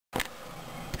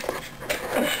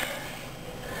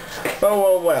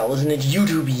Well, isn't it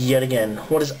YouTube yet again?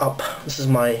 What is up? This is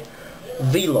my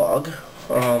vlog.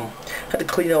 Had to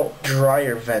clean out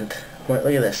dryer vent. Wait,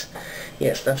 look at this.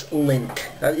 Yes, that's lint.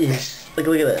 That is, look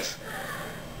at this.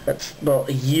 That's about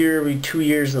a year, maybe 2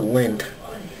 years of lint.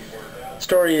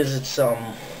 Story is it's a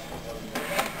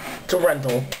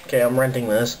rental. Okay, I'm renting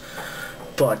this.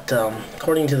 But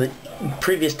according to the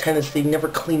previous tenants, they never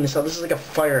cleaned this out. This is like a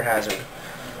fire hazard.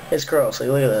 It's gross. Like,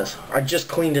 look at this. I just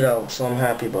cleaned it out, so I'm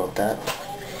happy about that.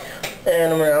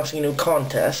 And I'm announcing a new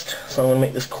contest, so I'm going to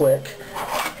make this quick.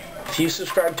 If you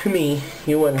subscribe to me,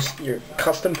 you win your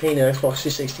custom painted Xbox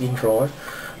 360 controller.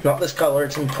 Not this color,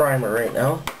 it's in primer right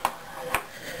now.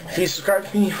 If you subscribe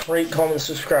to me, rate, comment,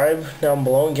 subscribe down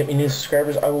below and get me new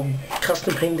subscribers. I will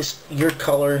custom paint this your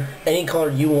color, any color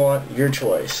you want, your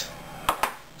choice.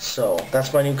 So,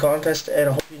 that's my new contest, and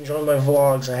I hope you enjoy my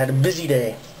vlogs. I had a busy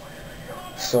day.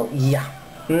 So, yeah.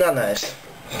 Not nice.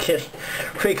 Okay.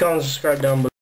 Rate, comment, subscribe down below.